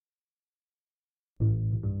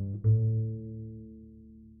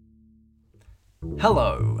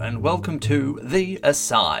Hello and welcome to The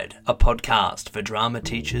Aside, a podcast for drama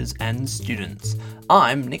teachers and students.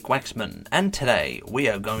 I'm Nick Waxman, and today we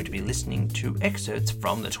are going to be listening to excerpts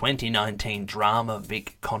from the 2019 Drama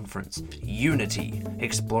Vic Conference, Unity,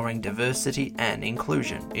 Exploring Diversity and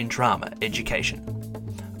Inclusion in Drama Education.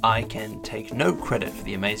 I can take no credit for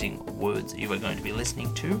the amazing words you are going to be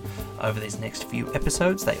listening to over these next few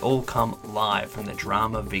episodes. They all come live from the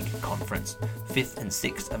Drama Vic Conference, 5th and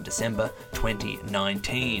 6th of December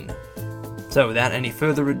 2019. So without any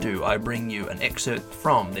further ado, I bring you an excerpt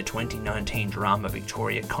from the 2019 Drama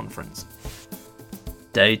Victoria Conference.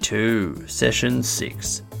 Day 2, Session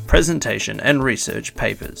 6, Presentation and Research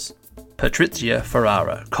Papers. Patrizia,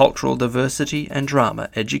 Ferrara, Cultural Diversity and Drama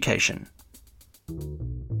Education.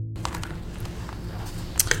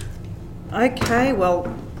 Okay,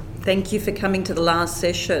 well, thank you for coming to the last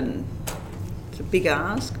session. It's a big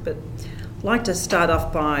ask, but I'd like to start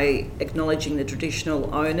off by acknowledging the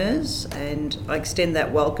traditional owners, and I extend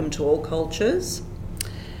that welcome to all cultures.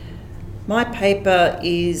 My paper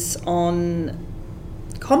is on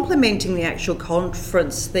complementing the actual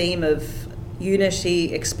conference theme of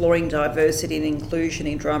Unity, Exploring Diversity and Inclusion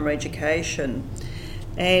in Drama Education,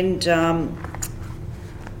 and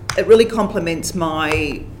it really complements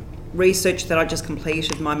my research that I just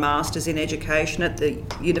completed, my Masters in Education at the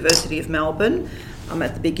University of Melbourne. I'm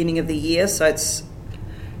at the beginning of the year, so it's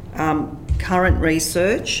current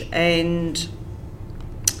research, and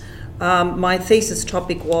my thesis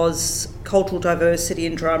topic was cultural diversity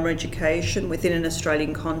in drama education within an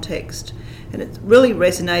Australian context. And it's really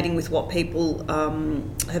resonating with what people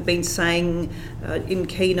have been saying in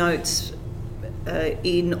keynotes,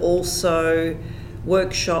 in also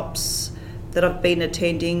workshops that I've been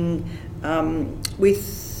attending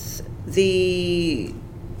with the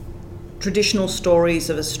traditional stories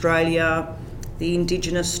of Australia, the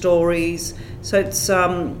Indigenous stories. So it's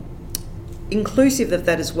inclusive of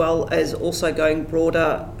that, as well as also going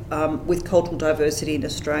broader with cultural diversity in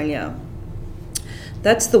Australia.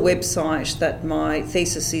 That's the website that my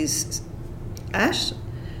thesis is at,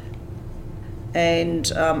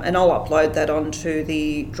 and I'll upload that onto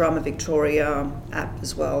the Drama Victoria app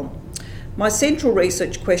as well. My central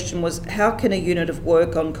research question was, how can a unit of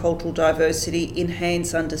work on cultural diversity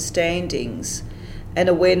enhance understandings and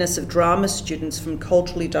awareness of drama students from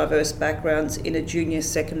culturally diverse backgrounds in a junior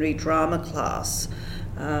secondary drama class?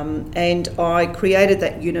 And I created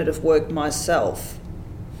that unit of work myself.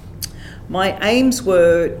 My aims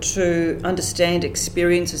were to understand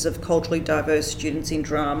experiences of culturally diverse students in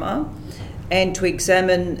drama, and to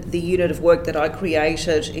examine the unit of work that I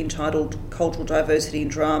created entitled Cultural Diversity in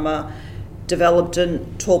Drama, developed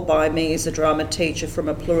and taught by me as a drama teacher from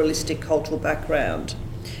a pluralistic cultural background.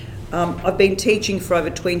 I've been teaching for over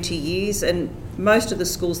 20 years, and most of the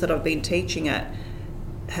schools that I've been teaching at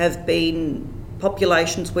have been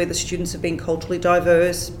populations where the students have been culturally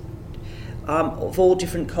diverse, of all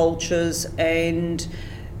different cultures, and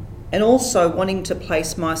also wanting to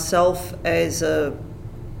place myself as a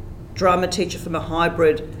drama teacher from a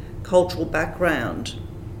hybrid cultural background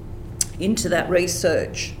into that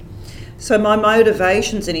research. So my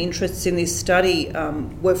motivations and interests in this study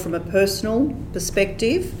were from a personal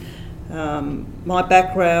perspective. My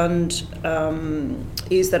background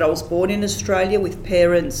is that I was born in Australia with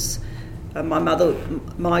parents. My mother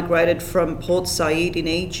migrated from Port Said in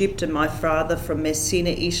Egypt, and my father from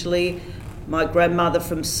Messina, Italy. My grandmother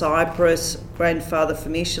from Cyprus, grandfather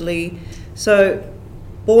from Italy. So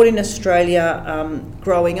born in Australia,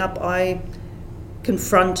 growing up, I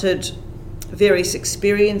confronted various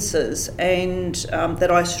experiences and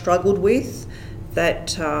that I struggled with,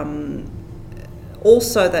 that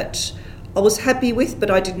also that I was happy with,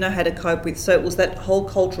 but I didn't know how to cope with. So it was that whole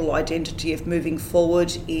cultural identity of moving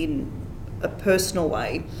forward in a personal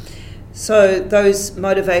way. So those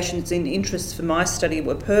motivations and interests for my study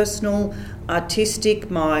were personal,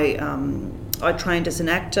 artistic. I trained as an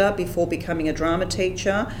actor before becoming a drama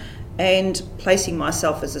teacher, and placing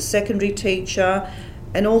myself as a secondary teacher,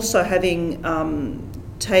 and also having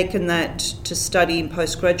taken that to study in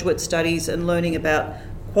postgraduate studies and learning about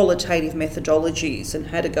qualitative methodologies and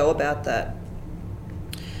how to go about that.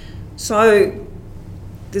 So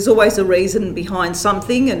there's always a reason behind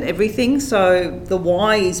something and everything. So the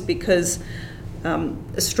why is because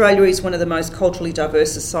Australia is one of the most culturally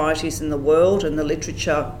diverse societies in the world, and the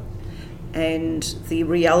literature and the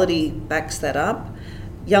reality backs that up.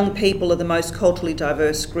 Young people are the most culturally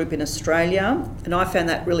diverse group in Australia, and I found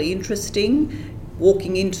that really interesting,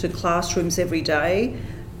 walking into classrooms every day,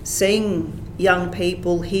 seeing young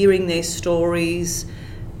people, hearing their stories,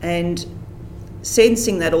 and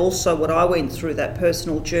sensing that also what I went through, that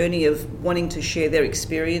personal journey of wanting to share their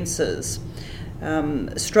experiences.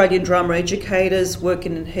 Australian drama educators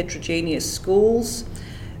working in heterogeneous schools,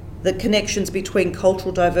 the connections between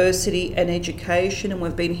cultural diversity and education, and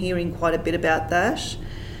we've been hearing quite a bit about that.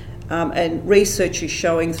 And research is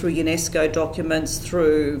showing through UNESCO documents,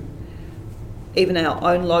 through even our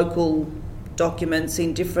own local documents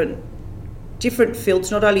in different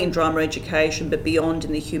fields, not only in drama education but beyond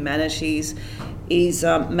in the humanities, is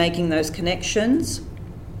making those connections.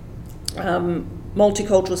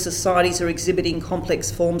 Multicultural societies are exhibiting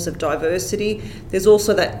complex forms of diversity. There's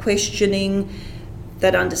also that questioning,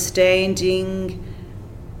 that understanding,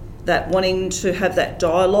 that wanting to have that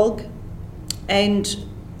dialogue. And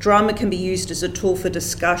drama can be used as a tool for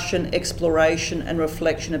discussion, exploration and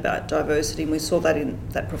reflection about diversity, and we saw that in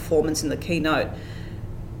that performance in the keynote,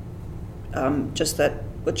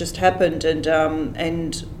 what just happened,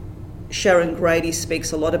 and Sharon Grady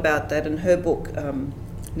speaks a lot about that, and her book,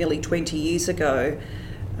 nearly 20 years ago,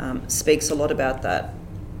 speaks a lot about that.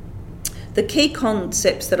 The key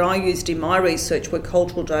concepts that I used in my research were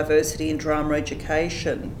cultural diversity and drama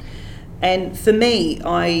education, and for me,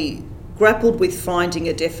 I grappled with finding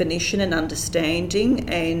a definition and understanding,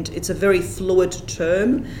 and it's a very fluid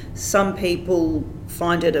term. Some people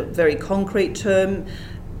find it a very concrete term,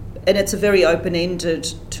 and it's a very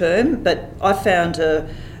open-ended term, but I found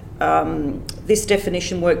this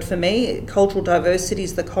definition worked for me. Cultural diversity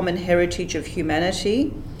is the common heritage of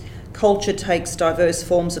humanity. Culture takes diverse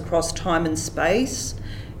forms across time and space.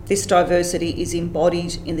 This diversity is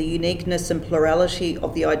embodied in the uniqueness and plurality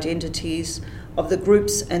of the identities of the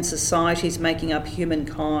groups and societies making up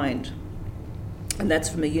humankind. And that's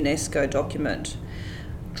from a UNESCO document.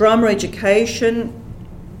 Drama education,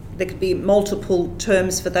 there could be multiple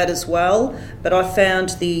terms for that as well, but I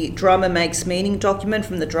found the Drama Makes Meaning document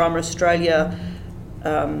from the Drama Australia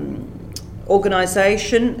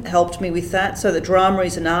organisation helped me with that. So the drama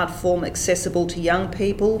is an art form accessible to young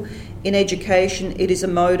people. In education, it is a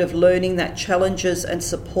mode of learning that challenges and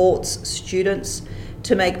supports students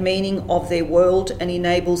to make meaning of their world and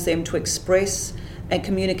enables them to express and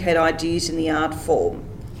communicate ideas in the art form.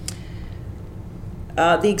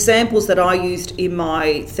 The examples that I used in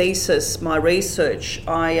my thesis, my research,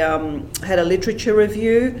 I had a literature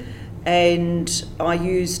review, and I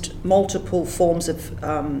used multiple forms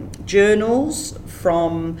of journals,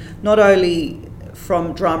 from not only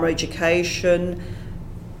from drama education,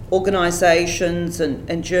 organisations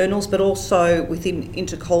and journals, but also within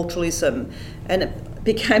interculturalism. And it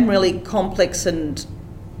became really complex and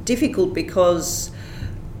difficult because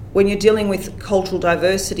when you're dealing with cultural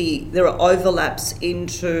diversity, there are overlaps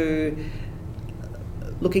into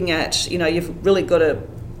looking at, you've really got to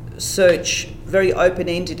search very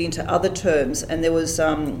open-ended into other terms, and there was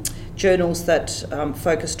journals that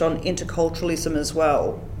focused on interculturalism as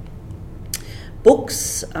well.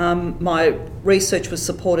 Books, my research was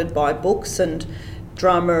supported by books, and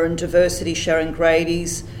Drama and Diversity, Sharon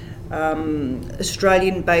Grady's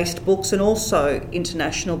Australian-based books and also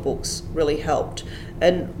international books really helped,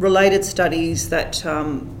 and related studies that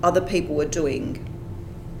other people were doing.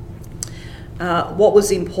 What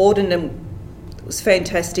was important, and it was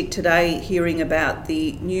fantastic today hearing about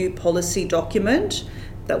the new policy document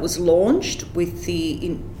that was launched with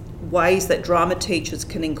the ways that drama teachers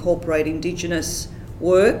can incorporate Indigenous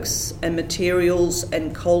works and materials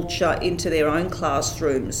and culture into their own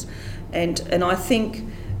classrooms. And I think,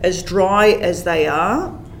 as dry as they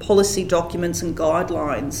are, policy documents and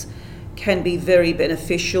guidelines can be very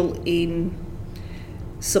beneficial in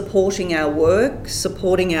supporting our work,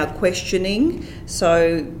 supporting our questioning.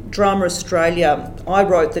 So Drama Australia, I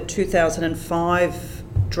wrote the 2005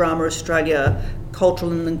 Drama Australia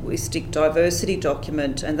Cultural and Linguistic Diversity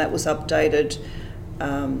document, and that was updated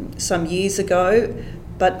some years ago.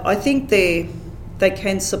 But I think they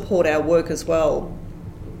can support our work as well.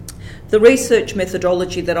 The research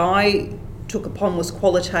methodology that I took upon was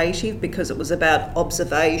qualitative because it was about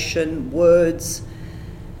observation, words,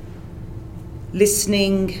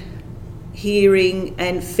 listening, hearing,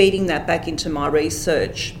 and feeding that back into my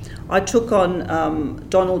research. I took on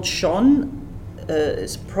Donald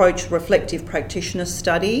Schon's approach, reflective practitioner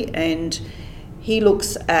study, and he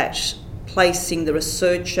looks at placing the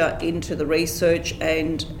researcher into the research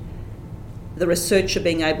and the researcher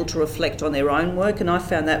being able to reflect on their own work, and I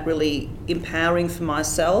found that really empowering for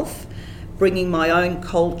myself, bringing my own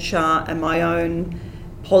culture and my own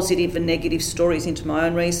positive and negative stories into my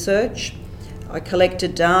own research. I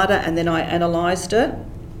collected data and then I analysed it.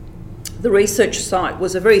 The research site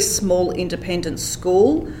was a very small independent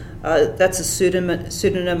school That's a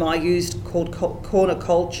pseudonym I used called Corner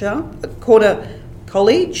College,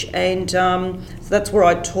 and so that's where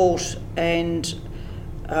I taught, and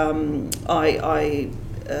I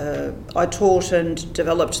taught and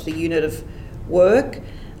developed the unit of work.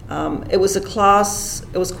 It was a class,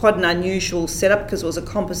 it was quite an unusual setup because it was a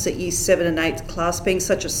composite Year 7 and 8 class. Being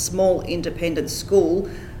such a small independent school,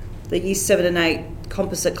 the Year 7 and 8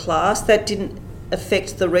 composite class, that didn't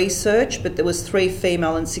affect the research, but there was 3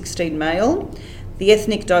 female and 16 male. The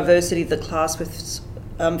ethnic diversity of the class was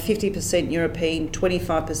 50% European,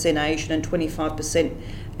 25% Asian and 25%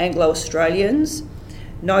 Anglo-Australians.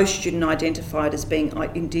 No student identified as being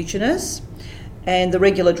Indigenous, and the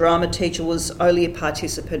regular drama teacher was only a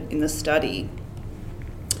participant in the study.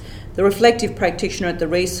 The reflective practitioner at the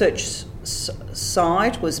research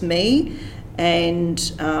site was me, and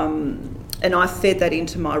I fed that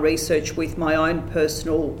into my research with my own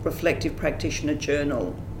personal reflective practitioner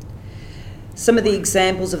journal. Some of the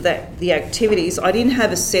examples of the activities, I didn't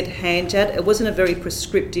have a set handout. It wasn't a very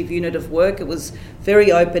prescriptive unit of work. It was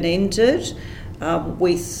very open-ended,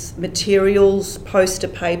 with materials, poster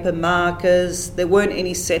paper, markers. There weren't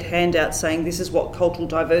any set handouts saying this is what cultural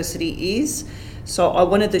diversity is. So I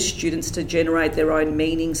wanted the students to generate their own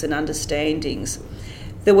meanings and understandings.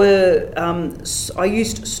 There were, I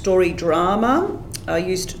used story drama. I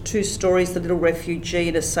used 2 stories, The Little Refugee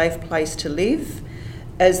and A Safe Place to Live,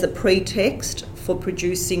 as the pretext for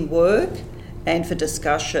producing work and for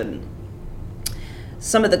discussion.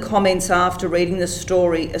 Some of the comments after reading the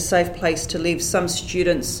story, A Safe Place to Live, some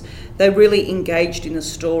students, they really engaged in the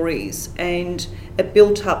stories, and it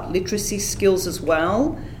built up literacy skills as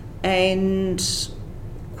well, and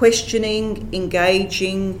questioning,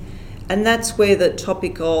 engaging, and that's where the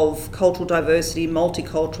topic of cultural diversity,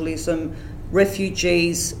 multiculturalism,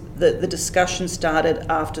 refugees, the discussion started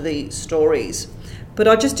after the stories. But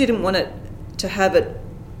I just didn't want it to have it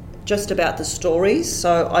just about the stories,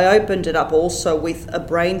 so I opened it up also with a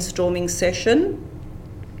brainstorming session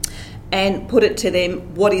and put it to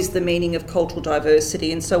them, what is the meaning of cultural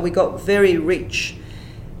diversity? And so we got very rich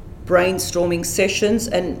brainstorming sessions,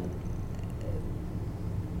 and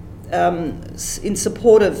in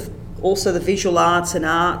support of also the visual arts, and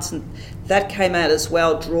that came out as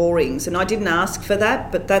well, drawings. And I didn't ask for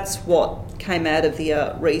that, but that's what came out of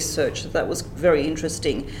the research. That was very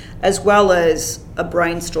interesting, as well as a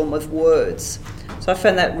brainstorm of words. So I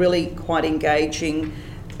found that really quite engaging,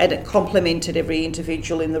 and it complemented every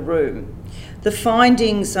individual in the room. The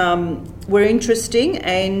findings were interesting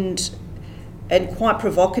and quite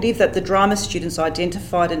provocative, that the drama students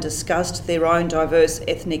identified and discussed their own diverse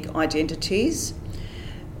ethnic identities.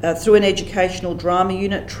 Through an educational drama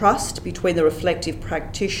unit, trust between the reflective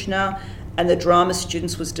practitioner and the drama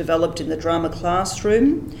students was developed in the drama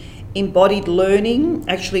classroom. Embodied learning,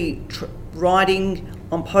 actually writing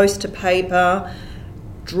on poster paper,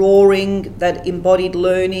 drawing, that embodied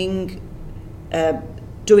learning,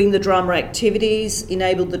 doing the drama activities,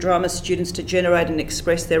 enabled the drama students to generate and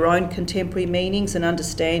express their own contemporary meanings and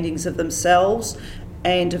understandings of themselves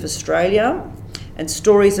and of Australia. And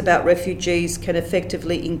stories about refugees can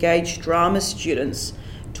effectively engage drama students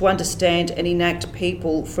to understand and enact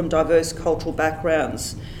people from diverse cultural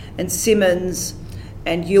backgrounds. And Simmons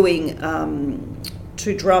and Ewing,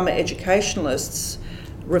 2 drama educationalists,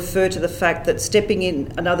 refer to the fact that stepping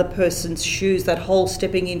in another person's shoes, that whole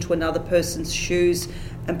stepping into another person's shoes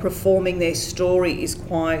and performing their story, is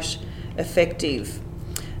quite effective.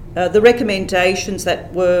 The recommendations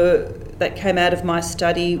that came out of my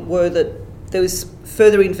study were that there was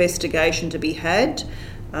further investigation to be had,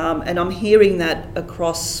 and I'm hearing that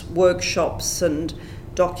across workshops and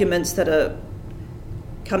documents that are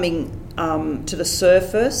coming to the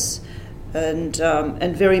surface,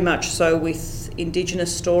 and very much so with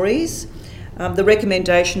Indigenous stories. The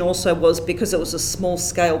recommendation also was, because it was a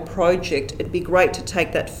small-scale project, it'd be great to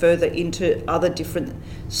take that further into other different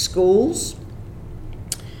schools.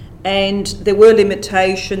 And there were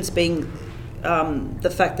limitations, being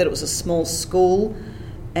the fact that it was a small school,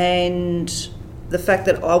 and the fact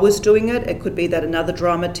that I was doing it. It could be that another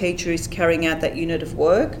drama teacher is carrying out that unit of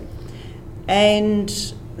work, and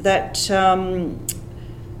that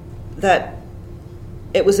that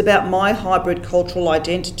it was about my hybrid cultural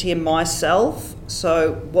identity and myself.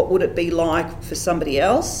 So what would it be like for somebody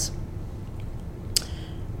else?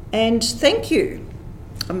 And thank you.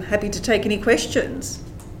 I'm happy to take any questions.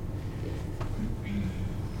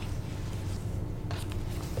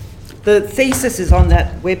 The thesis is on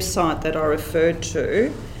that website that I referred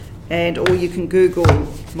to, or you can Google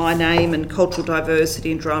my name and cultural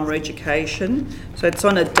diversity in drama education. So it's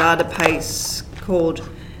on a database called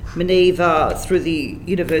Maneva through the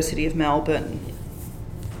University of Melbourne.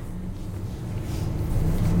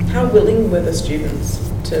 How willing were the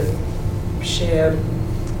students to share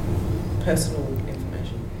personal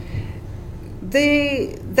information?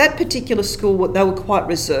 That particular school, they were quite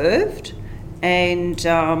reserved, and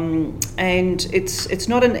it's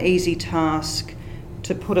not an easy task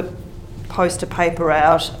to put a poster paper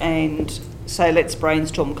out and say, let's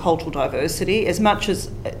brainstorm cultural diversity. As much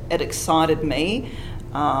as it excited me,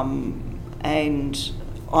 and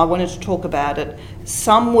I wanted to talk about it,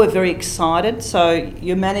 some were very excited. So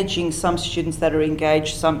you're managing some students that are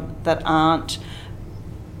engaged, some that aren't.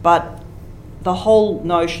 But the whole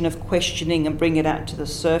notion of questioning and bringing it out to the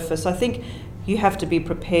surface, I think you have to be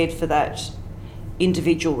prepared for that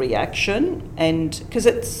individual reaction, and because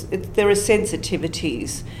there are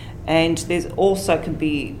sensitivities, and there's also can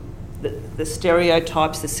be the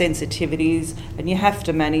stereotypes, the sensitivities, and you have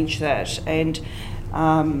to manage that. And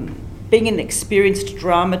being an experienced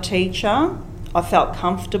drama teacher, I felt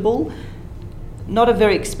comfortable. Not a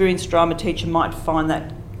very experienced drama teacher might find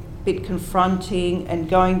that bit confronting, and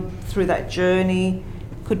going through that journey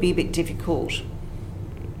could be a bit difficult.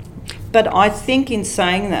 But I think in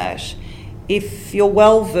saying that, if you're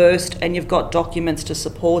well versed and you've got documents to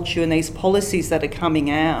support you and these policies that are coming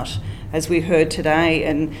out, as we heard today,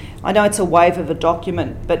 and I know it's a wave of a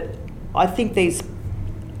document, but I think these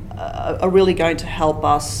are really going to help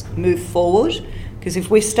us move forward, because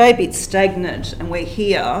if we stay a bit stagnant and we're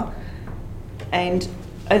here, and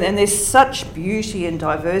there's such beauty and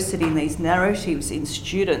diversity in these narratives in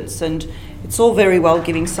students, and it's all very well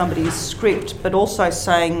giving somebody a script, but also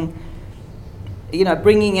saying,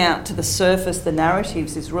 bringing out to the surface the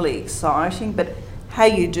narratives is really exciting, but how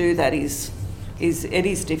you do that is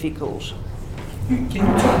difficult. Can you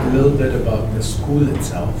talk a little bit about the school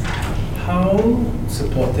itself? How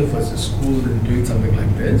supportive was the school in doing something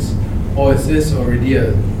like this? Or is this already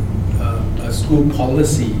a school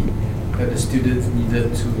policy that the students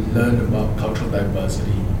needed to learn about cultural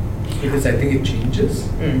diversity? Because I think it changes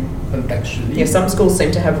contextually. Yeah, some schools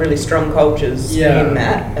seem to have really strong cultures in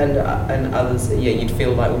that, and others, you'd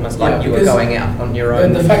feel like almost like you were going out on your own.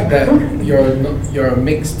 And the fact that you're a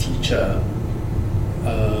mixed teacher.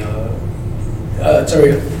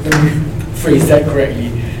 Sorry, let me phrase that correctly.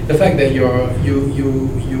 The fact that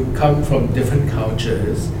you come from different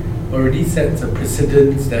cultures already sets a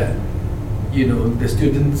precedence that the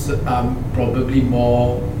students are probably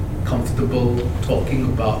more comfortable talking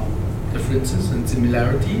about differences and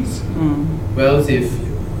similarities. Whereas if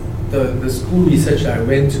the school research that I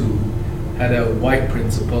went to had a white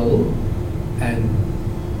principal and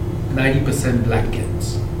 90% black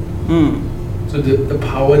kids. So the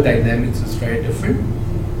power dynamics was very different.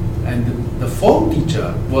 And the form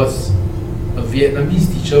teacher was a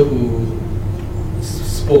Vietnamese teacher who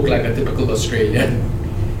spoke like a typical Australian.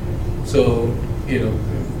 So,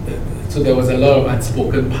 so there was a lot of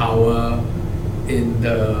unspoken power in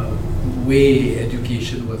the way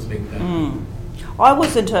education was being done. I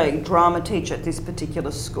wasn't a drama teacher at this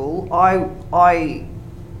particular school. I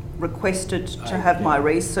requested to have my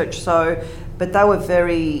research, but they were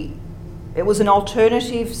it was an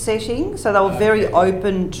alternative setting, so they were very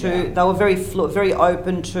open to, they were very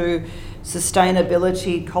open to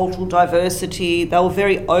sustainability, cultural diversity. They were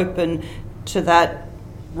very open to that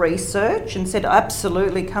research and said,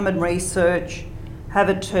 absolutely, come and research, have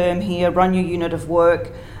a term here, run your unit of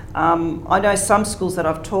work. I know some schools that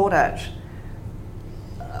I've taught at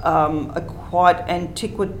are quite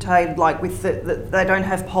antiquated, like with they don't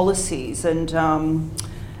have policies, and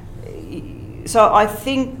so I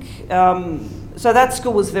think so that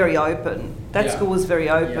school was very open. School was very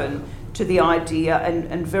open to the idea,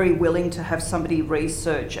 and very willing to have somebody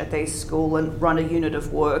research at their school and run a unit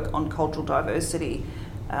of work on cultural diversity.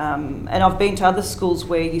 And I've been to other schools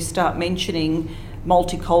where you start mentioning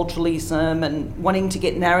multiculturalism and wanting to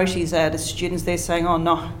get narratives out of students. They're saying, oh,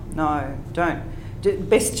 no, don't.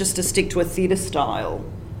 Best just to stick to a theatre style.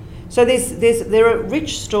 So there are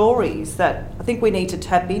rich stories that I think we need to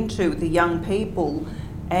tap into with the young people,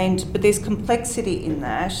 but there's complexity in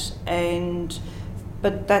that,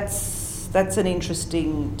 but that's an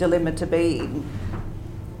interesting dilemma to be in,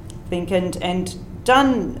 I think, and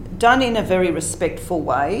done in a very respectful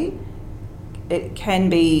way. It can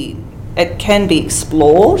be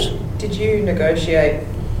explored. Did you negotiate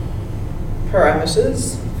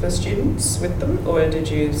parameters for students with them, or did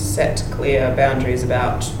you set clear boundaries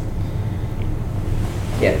about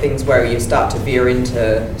things where you start to veer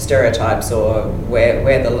into stereotypes, or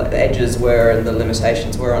where the edges were and the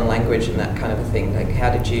limitations were on language and that kind of a thing? Like,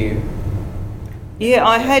 how did you Yeah,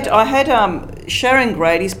 I had Sharon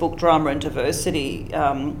Grady's book Drama and Diversity.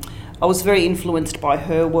 I was very influenced by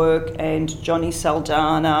her work, and Johnny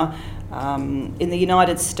Saldana. In the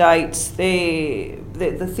United States, the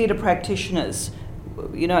theatre practitioners,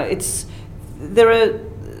 there are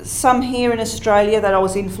some here in Australia that I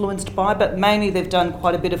was influenced by, but mainly they've done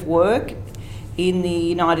quite a bit of work in the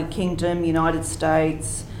United Kingdom, United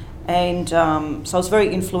States, and so I was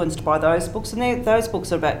very influenced by those books. And those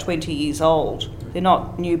books are about 20 years old. They're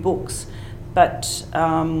not new books, but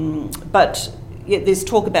yeah, there's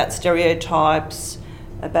talk about stereotypes,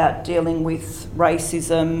 about dealing with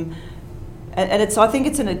racism, and I think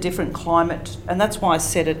it's in a different climate, and that's why I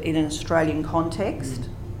said it in an Australian context,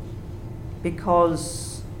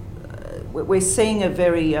 because we're seeing a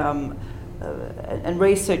very, and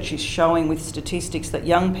research is showing with statistics that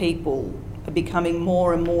young people are becoming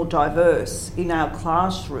more and more diverse in our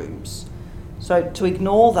classrooms. So to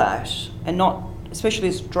ignore that, and not, especially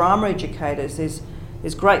as drama educators,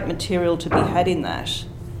 there's great material to be had in that.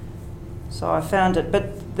 So I found it,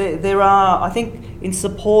 but there are, I think, in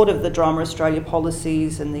support of the Drama Australia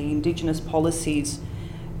policies and the Indigenous policies,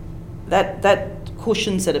 that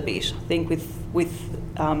cushions it a bit, I think, with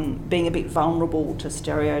being a bit vulnerable to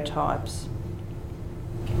stereotypes.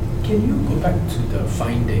 Can you go back to the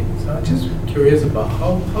findings? I'm just curious about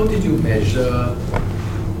how did you measure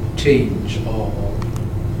change, or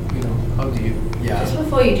how do you, Just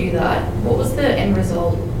before you do that, what was the end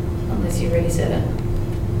result, unless you already said it?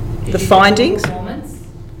 The findings? Performance?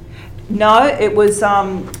 No, it was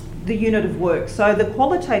the unit of work. So the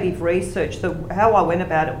qualitative research, how I went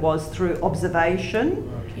about it was through observation,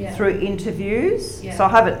 through interviews. So I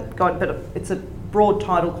haven't got, but it's a broad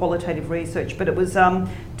title, qualitative research, but it was done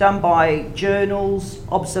by journals,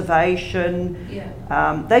 observation.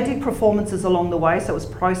 They did performances along the way, so it was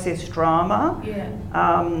process drama.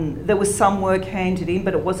 There was some work handed in,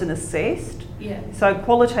 but it wasn't assessed. So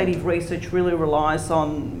qualitative research really relies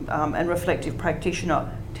on, and reflective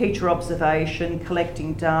practitioner, teacher observation,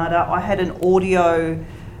 collecting data. I had an audio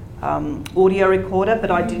recorder,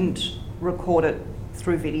 but I didn't record it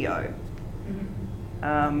through video.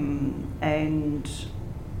 And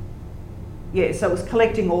yeah, so it was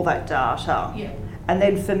collecting all that data. And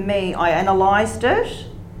then for me, I analysed it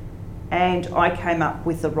and I came up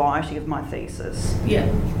with the writing of my thesis. Could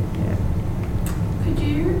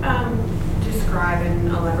you describe and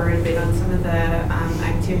elaborate a bit on some of the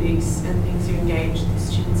activities and things you engaged the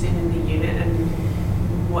students in the unit, and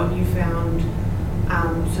what you found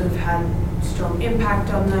sort of had strong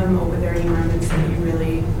impact on them, or were there any moments that you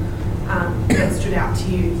really that stood out to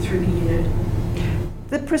you through the unit?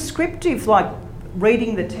 The prescriptive, like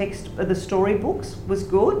reading the text of the storybooks, was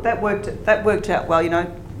good. That worked out well.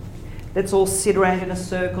 Let's all sit around in a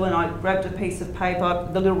circle, and I grabbed a piece of paper,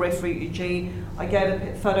 the little refugee. I gave a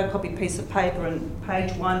photocopied piece of paper, and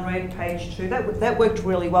page 1 read page 2. That worked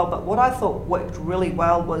really well. But what I thought worked really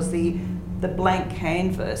well was the blank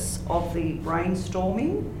canvas of the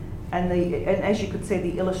brainstorming, and as you could see,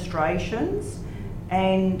 the illustrations,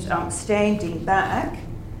 and standing back,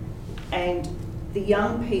 and the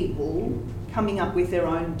young people coming up with their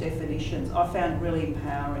own definitions. I found really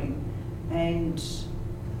empowering, and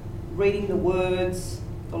reading the words,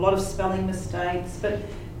 a lot of spelling mistakes, but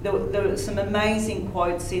there were some amazing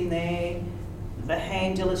quotes in there, the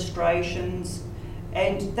hand illustrations,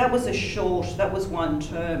 and that was one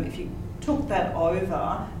term. If you took that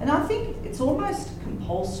over, and I think it's almost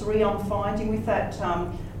compulsory, I'm finding, with that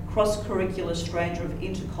cross-curricular strand of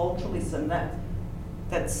interculturalism,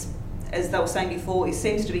 that's, as they were saying before, it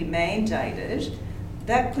seems to be mandated.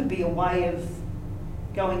 That could be a way of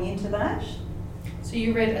going into that. So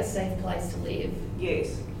you read A Safe Place to Live?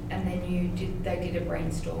 Yes. And then they did a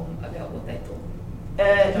brainstorm about what they thought?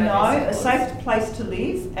 No, A Safe Place to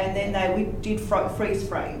Live, and then we did freeze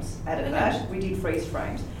frames out of that. We did freeze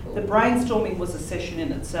frames. Cool. The brainstorming was a session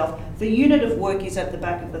in itself. The unit of work is at the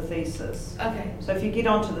back of the thesis. Okay. So if you get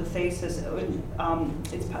onto the thesis, it's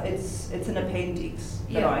an appendix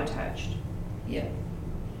that I attached.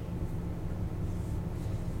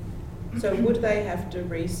 So would they have to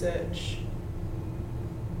research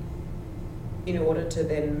in order to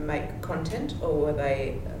then make content, or were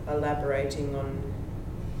they elaborating on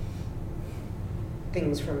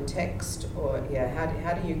things from text, or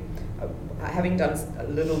how do you, having done a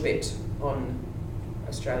little bit on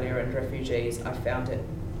Australia and refugees, I found it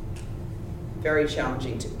very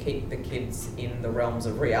challenging to keep the kids in the realms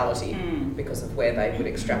of reality because of where they would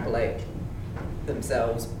extrapolate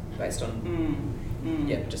themselves based on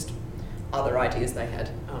just other ideas they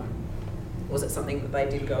had. Was it something that they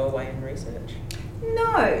did go away and research?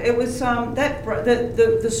 No, it was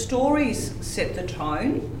the stories set the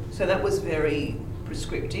tone, so that was very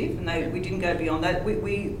prescriptive, and we didn't go beyond that.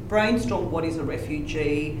 We brainstormed what is a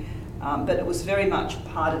refugee, but it was very much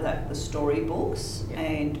part of that, the storybooks,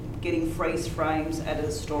 and getting freeze frames out of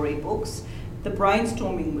the storybooks. The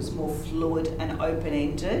brainstorming was more fluid and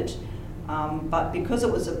open-ended, but because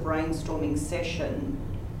it was a brainstorming session,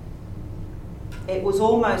 it was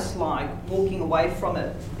almost like walking away from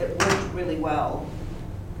it. It worked really well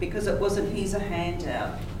because it wasn't, here's a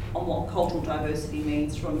handout on what cultural diversity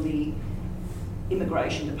means from the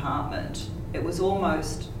immigration department. It was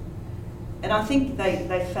almost, and I think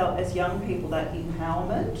they felt as young people that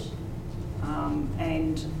empowerment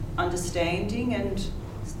and understanding, and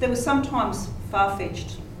there were sometimes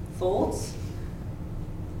far-fetched thoughts,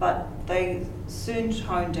 but they soon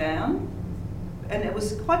toned down. And it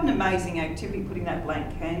was quite an amazing activity, putting that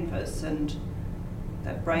blank canvas and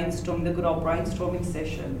that brainstorming, the good old brainstorming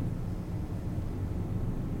session.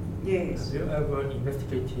 Yes. Have you ever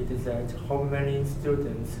investigated that how many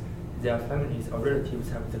students, their families or relatives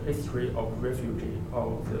have the history of refugee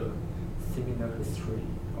or the similar history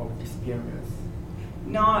of experience?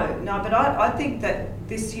 No, but I think that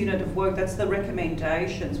this unit of work, that's the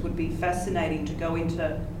recommendations, would be fascinating to go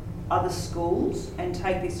into other schools and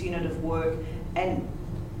take this unit of work and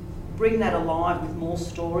bring that alive with more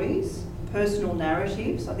stories, personal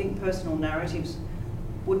narratives. I think personal narratives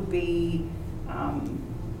would be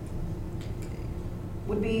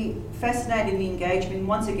fascinating, the engagement.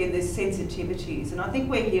 Once again, there's sensitivities, and I think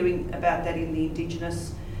we're hearing about that in the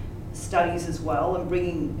Indigenous studies as well, and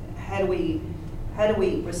bringing how do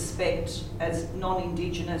we respect as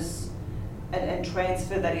non-Indigenous and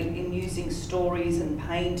transfer that in using stories and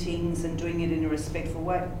paintings and doing it in a respectful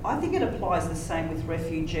way. I think it applies the same with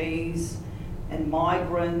refugees and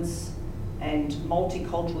migrants and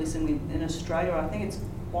multiculturalism in Australia. I think it's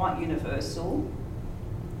quite universal.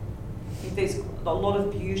 I think there's a lot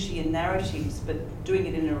of beauty in narratives, but doing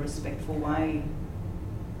it in a respectful way.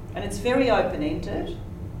 And it's very open-ended.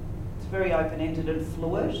 It's very open-ended and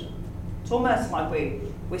fluid. It's almost like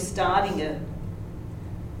we're starting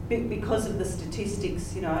because of the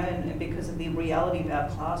statistics, you know, and because of the reality of our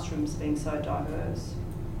classrooms being so diverse.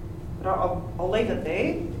 But I'll leave it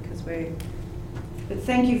there because but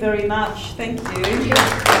thank you very much. Thank you.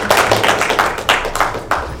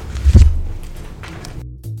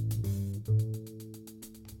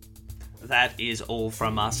 That is all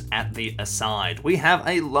from us at The Aside. We have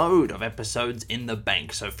a load of episodes in the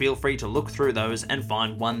bank, so feel free to look through those and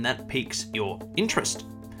find one that piques your interest.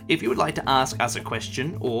 If you would like to ask us a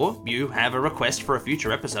question or you have a request for a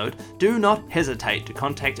future episode, do not hesitate to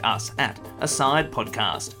contact us at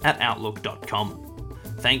asidepodcast@outlook.com.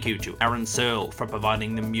 Thank you to Aaron Searle for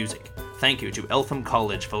providing the music. Thank you to Eltham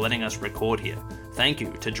College for letting us record here. Thank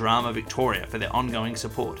you to Drama Victoria for their ongoing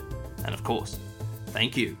support. And of course,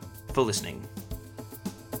 thank you for listening.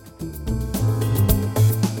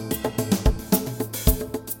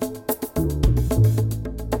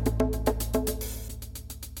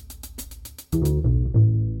 you